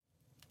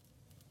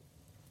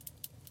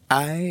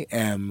I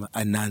am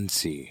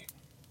Anansi,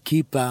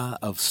 keeper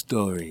of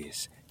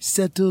stories.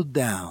 Settle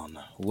down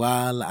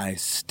while I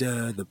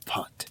stir the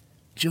pot.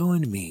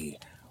 Join me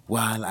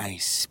while I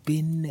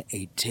spin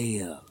a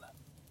tale.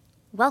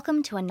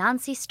 Welcome to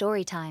Anansi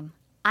Storytime.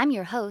 I'm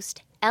your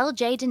host,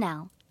 L.J.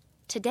 Donnell.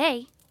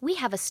 Today, we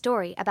have a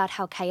story about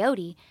how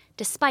Coyote,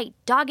 despite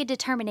dogged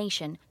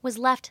determination, was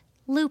left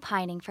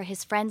lupining for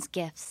his friends'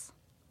 gifts.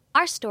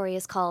 Our story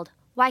is called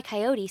Why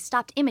Coyote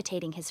Stopped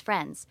Imitating His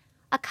Friends,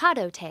 a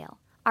Caddo tale.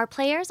 Our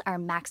players are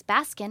Max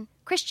Baskin,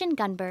 Christian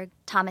Gunberg,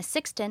 Thomas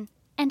Sixton,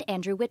 and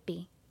Andrew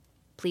Whitby.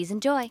 Please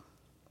enjoy.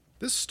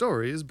 This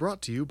story is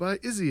brought to you by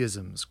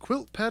Izzyisms,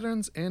 Quilt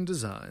Patterns and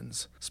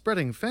Designs,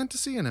 spreading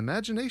fantasy and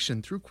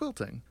imagination through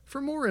quilting. For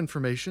more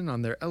information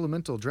on their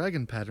elemental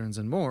dragon patterns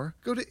and more,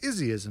 go to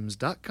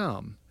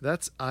izzyisms.com.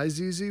 That's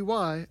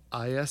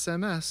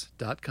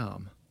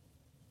IZZYISMS.com.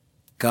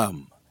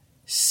 Come,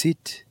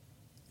 sit,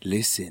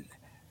 listen.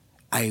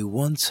 I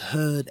once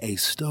heard a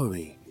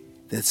story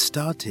that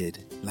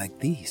started like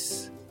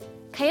this.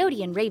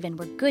 Coyote and Raven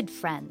were good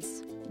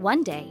friends.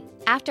 One day,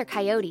 after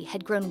Coyote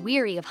had grown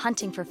weary of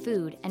hunting for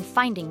food and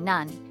finding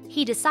none,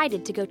 he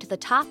decided to go to the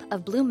top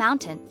of Blue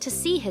Mountain to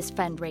see his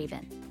friend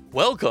Raven.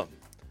 Welcome.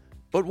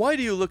 But why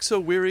do you look so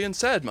weary and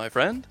sad, my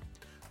friend?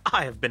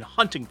 I have been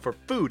hunting for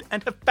food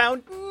and have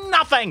found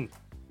nothing!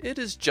 It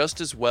is just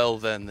as well,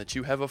 then, that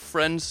you have a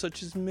friend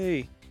such as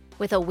me.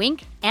 With a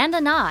wink and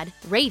a nod,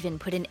 Raven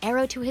put an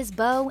arrow to his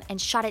bow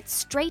and shot it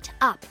straight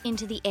up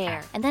into the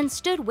air, and then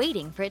stood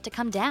waiting for it to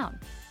come down.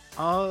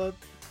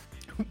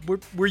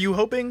 Were you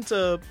hoping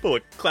to pull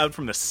a cloud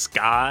from the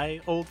sky,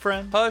 old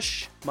friend?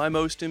 Hush, my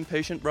most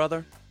impatient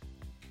brother.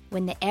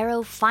 When the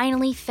arrow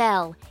finally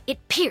fell,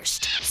 it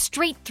pierced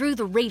straight through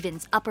the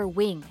Raven's upper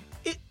wing.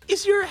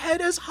 Is your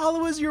head as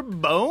hollow as your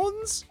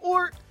bones?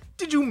 Or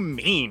did you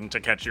mean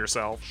to catch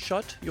yourself?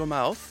 Shut your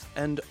mouth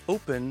and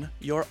open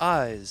your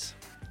eyes.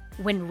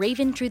 When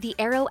Raven drew the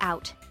arrow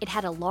out, it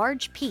had a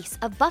large piece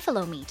of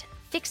buffalo meat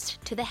fixed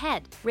to the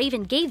head.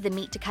 Raven gave the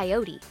meat to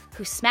Coyote,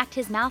 who smacked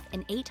his mouth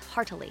and ate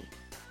heartily.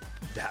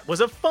 That was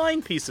a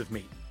fine piece of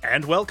meat,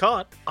 and well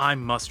caught. I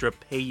must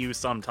repay you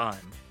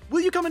sometime.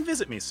 Will you come and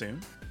visit me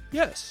soon?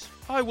 Yes,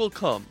 I will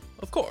come,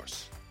 of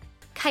course.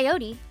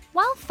 Coyote,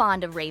 while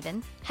fond of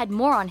Raven, had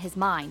more on his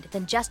mind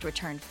than just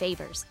returned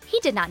favors. He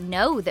did not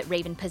know that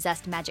Raven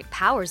possessed magic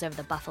powers over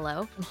the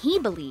buffalo, and he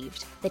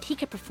believed that he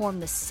could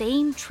perform the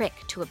same trick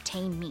to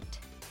obtain meat.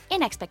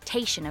 In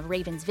expectation of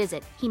Raven's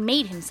visit, he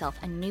made himself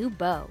a new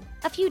bow.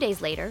 A few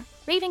days later,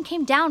 Raven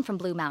came down from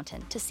Blue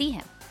Mountain to see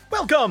him.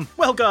 Welcome,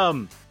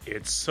 welcome!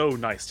 It's so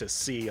nice to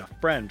see a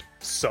friend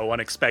so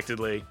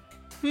unexpectedly.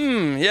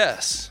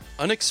 Yes.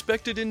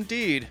 Unexpected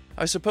indeed.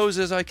 I suppose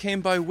as I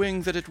came by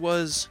wing that it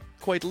was,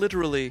 quite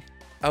literally,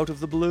 out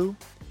of the blue?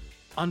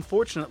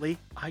 Unfortunately,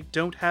 I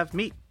don't have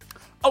meat.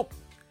 Oh,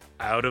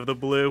 out of the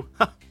blue.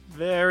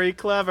 Very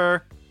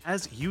clever.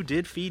 As you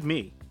did feed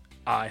me,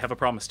 I have a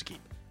promise to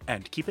keep,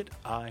 and keep it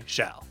I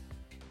shall.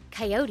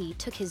 Coyote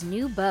took his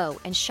new bow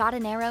and shot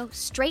an arrow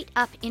straight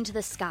up into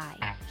the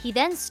sky. He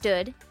then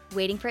stood,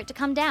 waiting for it to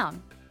come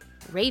down.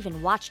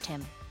 Raven watched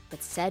him,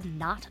 but said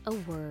not a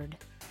word.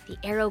 The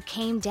arrow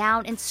came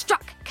down and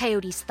struck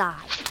Coyote's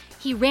thigh.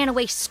 He ran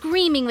away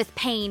screaming with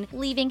pain,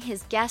 leaving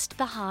his guest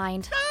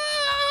behind.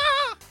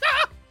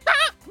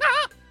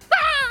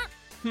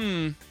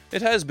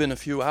 It has been a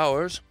few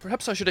hours.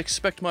 Perhaps I should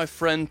expect my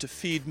friend to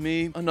feed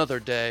me another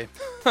day.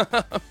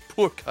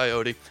 Poor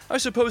Coyote. I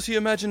suppose he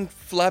imagined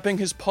flapping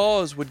his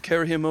paws would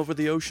carry him over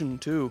the ocean,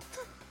 too.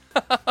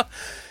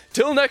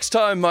 Till next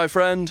time, my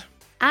friend.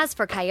 As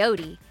for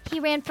Coyote, he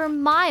ran for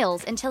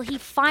miles until he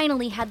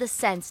finally had the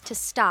sense to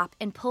stop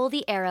and pull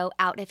the arrow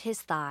out of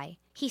his thigh.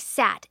 He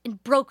sat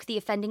and broke the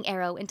offending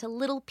arrow into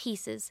little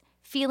pieces,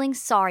 feeling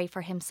sorry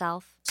for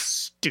himself.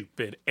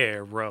 Stupid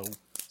arrow.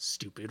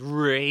 Stupid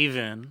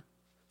Raven.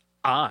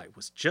 I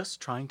was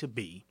just trying to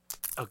be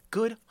a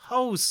good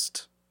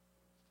host.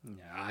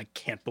 I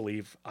can't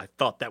believe I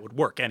thought that would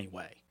work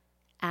anyway.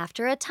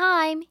 After a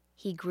time,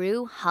 he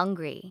grew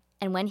hungry,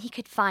 and when he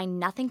could find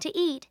nothing to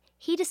eat,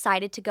 he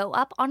decided to go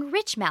up on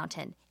Rich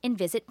Mountain and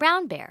visit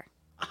Brown Bear.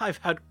 I've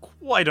had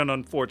quite an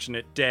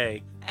unfortunate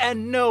day,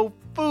 and no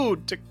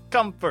food to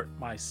comfort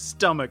my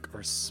stomach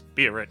or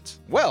spirit.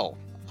 Well,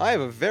 I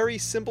have a very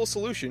simple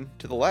solution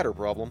to the latter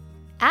problem.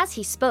 As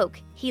he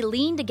spoke, he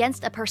leaned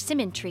against a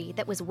persimmon tree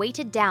that was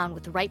weighted down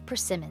with ripe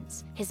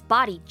persimmons. His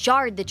body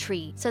jarred the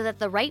tree so that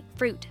the ripe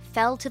fruit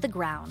fell to the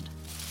ground.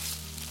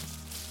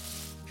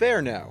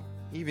 There now,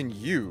 even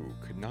you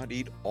could not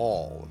eat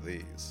all of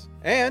these.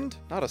 And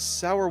not a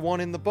sour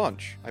one in the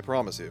bunch, I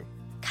promise you.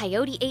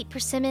 Coyote ate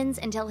persimmons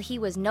until he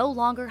was no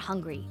longer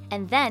hungry,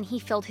 and then he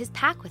filled his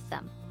pack with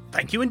them.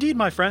 Thank you indeed,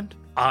 my friend.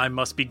 I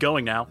must be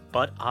going now,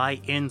 but I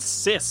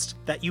insist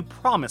that you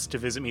promise to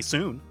visit me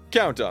soon.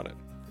 Count on it.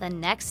 The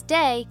next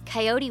day,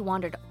 Coyote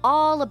wandered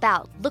all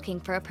about looking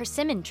for a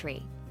persimmon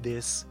tree.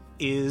 This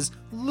is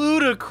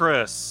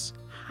ludicrous.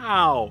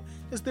 How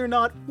is there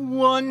not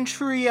one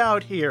tree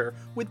out here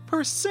with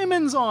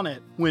persimmons on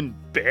it when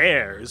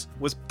Bear's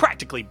was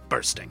practically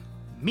bursting?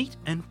 Meat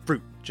and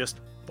fruit just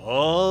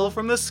fall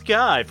from the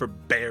sky for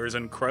bears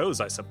and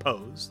crows, I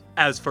suppose.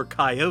 As for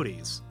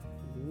coyotes,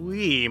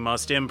 we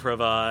must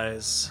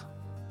improvise.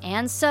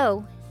 And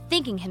so,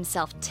 thinking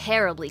himself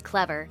terribly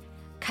clever,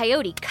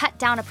 Coyote cut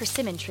down a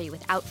persimmon tree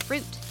without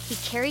fruit. He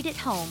carried it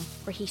home,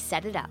 where he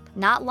set it up.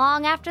 Not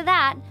long after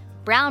that,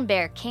 Brown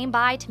Bear came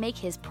by to make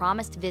his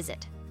promised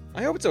visit.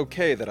 I hope it's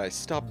okay that I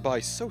stopped by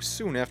so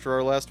soon after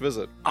our last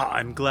visit.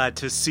 I'm glad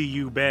to see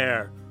you,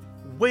 Bear.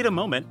 Wait a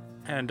moment,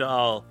 and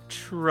I'll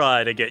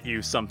try to get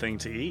you something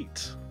to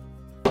eat.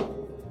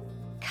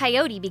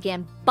 Coyote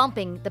began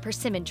bumping the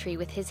persimmon tree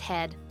with his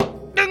head.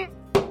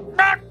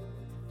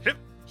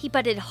 He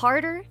butted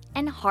harder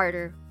and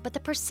harder, but the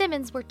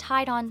persimmons were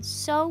tied on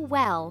so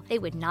well they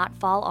would not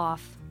fall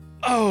off.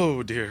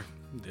 Oh dear,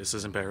 this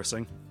is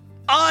embarrassing.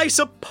 I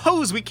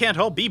suppose we can't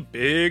all be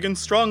big and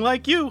strong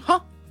like you,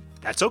 huh?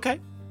 That's okay.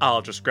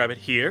 I'll just grab it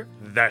here.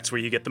 That's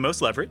where you get the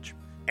most leverage.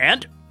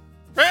 And...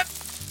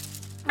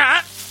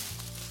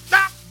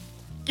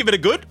 give it a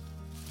good...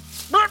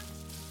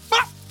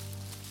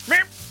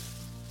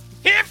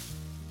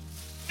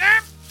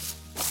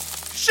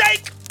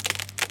 shake!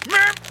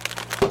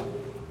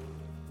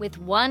 With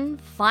one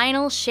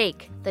final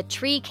shake, the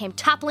tree came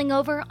toppling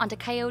over onto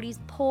Coyote's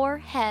poor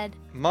head.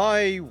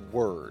 My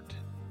word.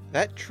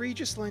 That tree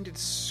just landed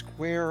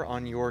square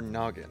on your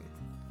noggin.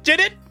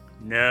 Did it?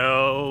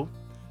 No.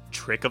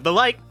 Trick of the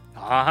light,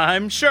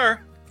 I'm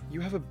sure.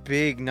 You have a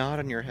big knot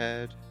on your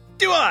head.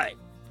 Do I?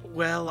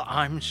 Well,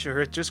 I'm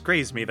sure it just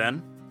grazed me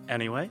then.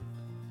 Anyway,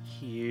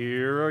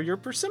 here are your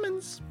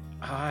persimmons.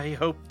 I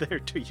hope they're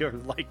to your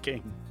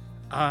liking.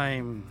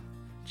 I'm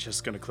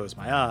just gonna close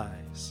my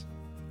eyes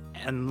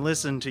and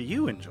listen to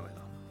you enjoy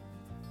them.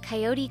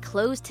 Coyote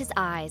closed his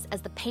eyes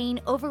as the pain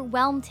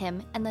overwhelmed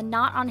him and the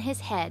knot on his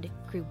head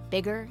grew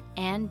bigger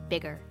and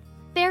bigger.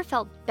 Bear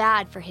felt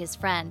bad for his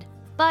friend,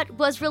 but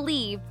was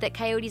relieved that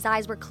Coyote's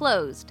eyes were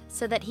closed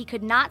so that he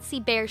could not see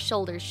Bear's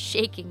shoulders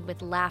shaking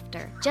with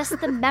laughter. Just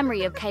the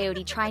memory of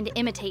Coyote trying to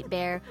imitate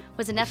Bear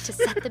was enough to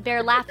set the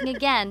bear laughing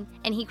again,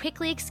 and he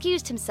quickly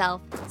excused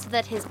himself so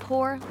that his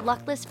poor,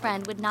 luckless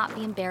friend would not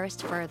be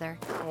embarrassed further.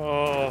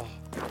 Oh,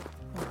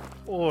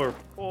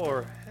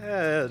 poor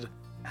head.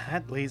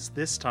 At least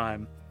this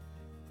time,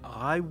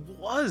 I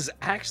was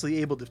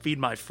actually able to feed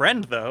my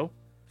friend, though.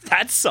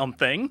 That's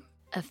something.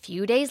 A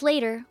few days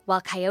later,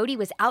 while Coyote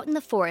was out in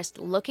the forest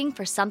looking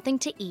for something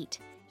to eat,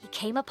 he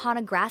came upon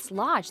a grass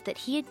lodge that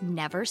he had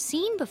never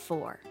seen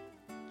before.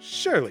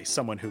 Surely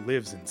someone who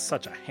lives in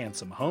such a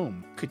handsome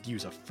home could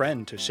use a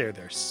friend to share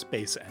their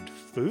space and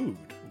food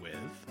with.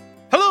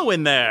 Hello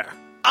in there!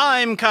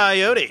 I'm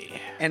Coyote.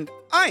 And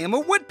I am a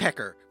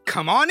woodpecker.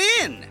 Come on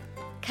in!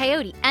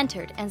 Coyote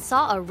entered and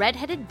saw a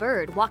red-headed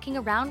bird walking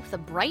around with a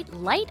bright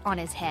light on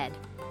his head.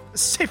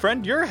 Say,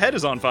 friend, your head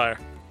is on fire.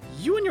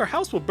 You and your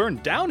house will burn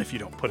down if you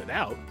don't put it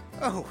out.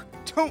 Oh,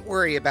 don't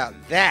worry about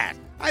that.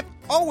 I've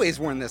always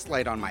worn this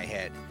light on my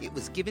head. It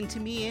was given to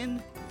me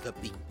in the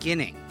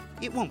beginning.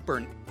 It won't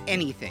burn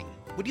anything.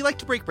 Would you like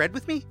to break bread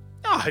with me?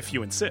 Ah, if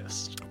you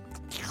insist.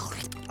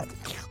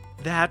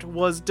 That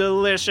was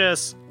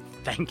delicious.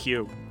 Thank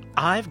you.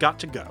 I've got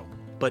to go.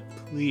 But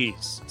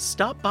please,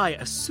 stop by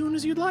as soon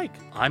as you'd like.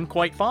 I'm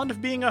quite fond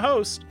of being a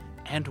host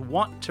and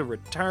want to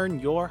return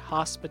your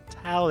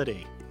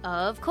hospitality.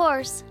 Of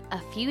course, a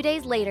few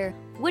days later,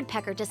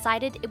 Woodpecker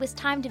decided it was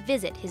time to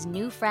visit his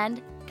new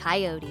friend,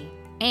 Coyote.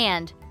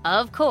 And,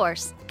 of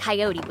course,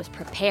 Coyote was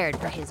prepared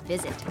for his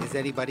visit. Is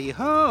anybody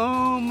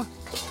home?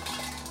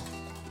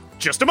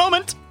 Just a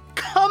moment!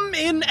 Come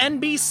in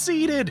and be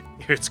seated.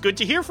 It's good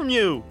to hear from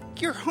you.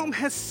 Your home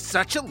has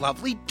such a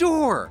lovely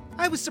door.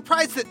 I was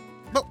surprised that...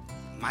 well,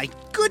 my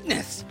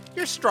goodness!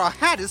 Your straw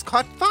hat has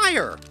caught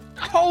fire.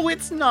 Oh,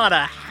 it's not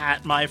a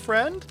hat, my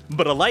friend,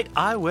 but a light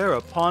I wear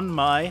upon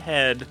my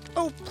head.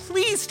 Oh,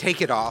 please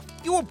take it off.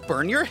 You will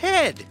burn your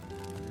head.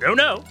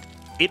 No,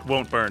 it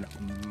won't burn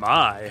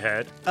my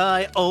head.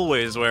 I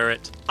always wear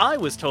it. I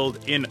was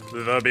told in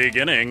the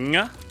beginning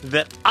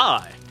that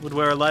I would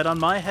wear a light on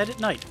my head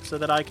at night so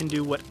that I can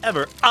do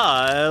whatever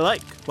I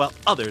like while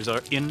others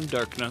are in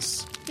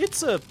darkness.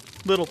 It's a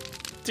little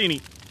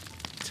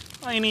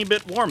tiny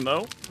bit warm,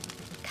 though.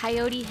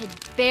 Coyote had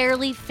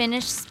barely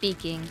finished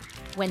speaking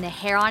when the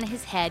hair on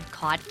his head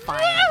caught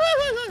fire.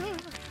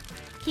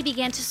 He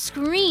began to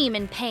scream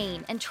in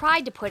pain and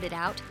tried to put it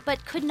out,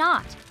 but could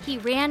not. He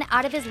ran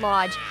out of his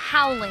lodge,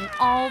 howling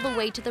all the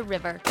way to the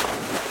river.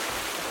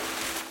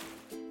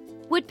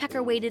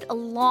 Woodpecker waited a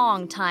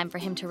long time for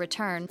him to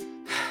return,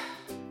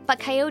 but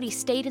Coyote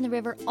stayed in the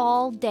river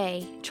all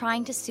day,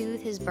 trying to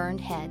soothe his burned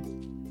head.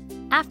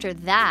 After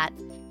that,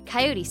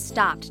 Coyote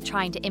stopped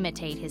trying to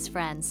imitate his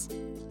friends.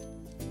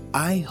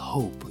 I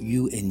hope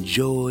you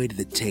enjoyed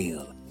the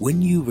tale.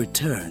 When you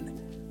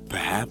return,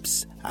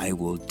 perhaps I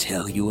will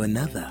tell you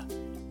another.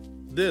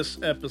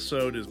 This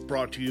episode is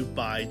brought to you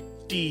by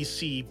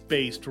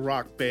DC-based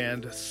rock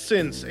band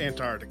Since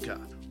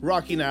Antarctica,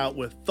 rocking out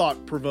with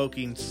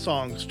thought-provoking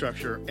song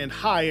structure and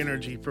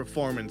high-energy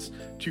performance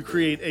to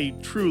create a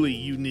truly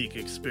unique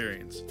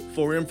experience.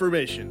 For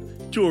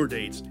information, tour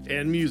dates,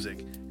 and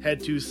music, head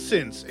to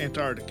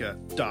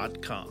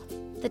sinceantarctica.com.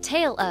 The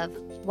tale of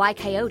Why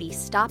Coyote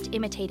Stopped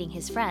Imitating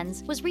His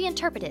Friends was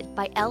reinterpreted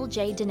by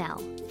L.J.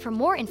 Donnell. For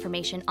more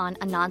information on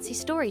Anansi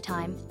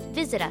Storytime,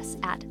 visit us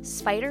at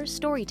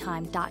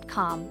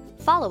spiderstorytime.com.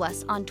 Follow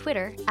us on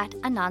Twitter at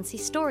Anansi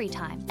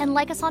Storytime and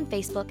like us on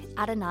Facebook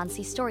at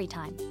Anansi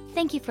Storytime.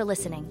 Thank you for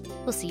listening.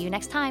 We'll see you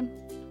next time.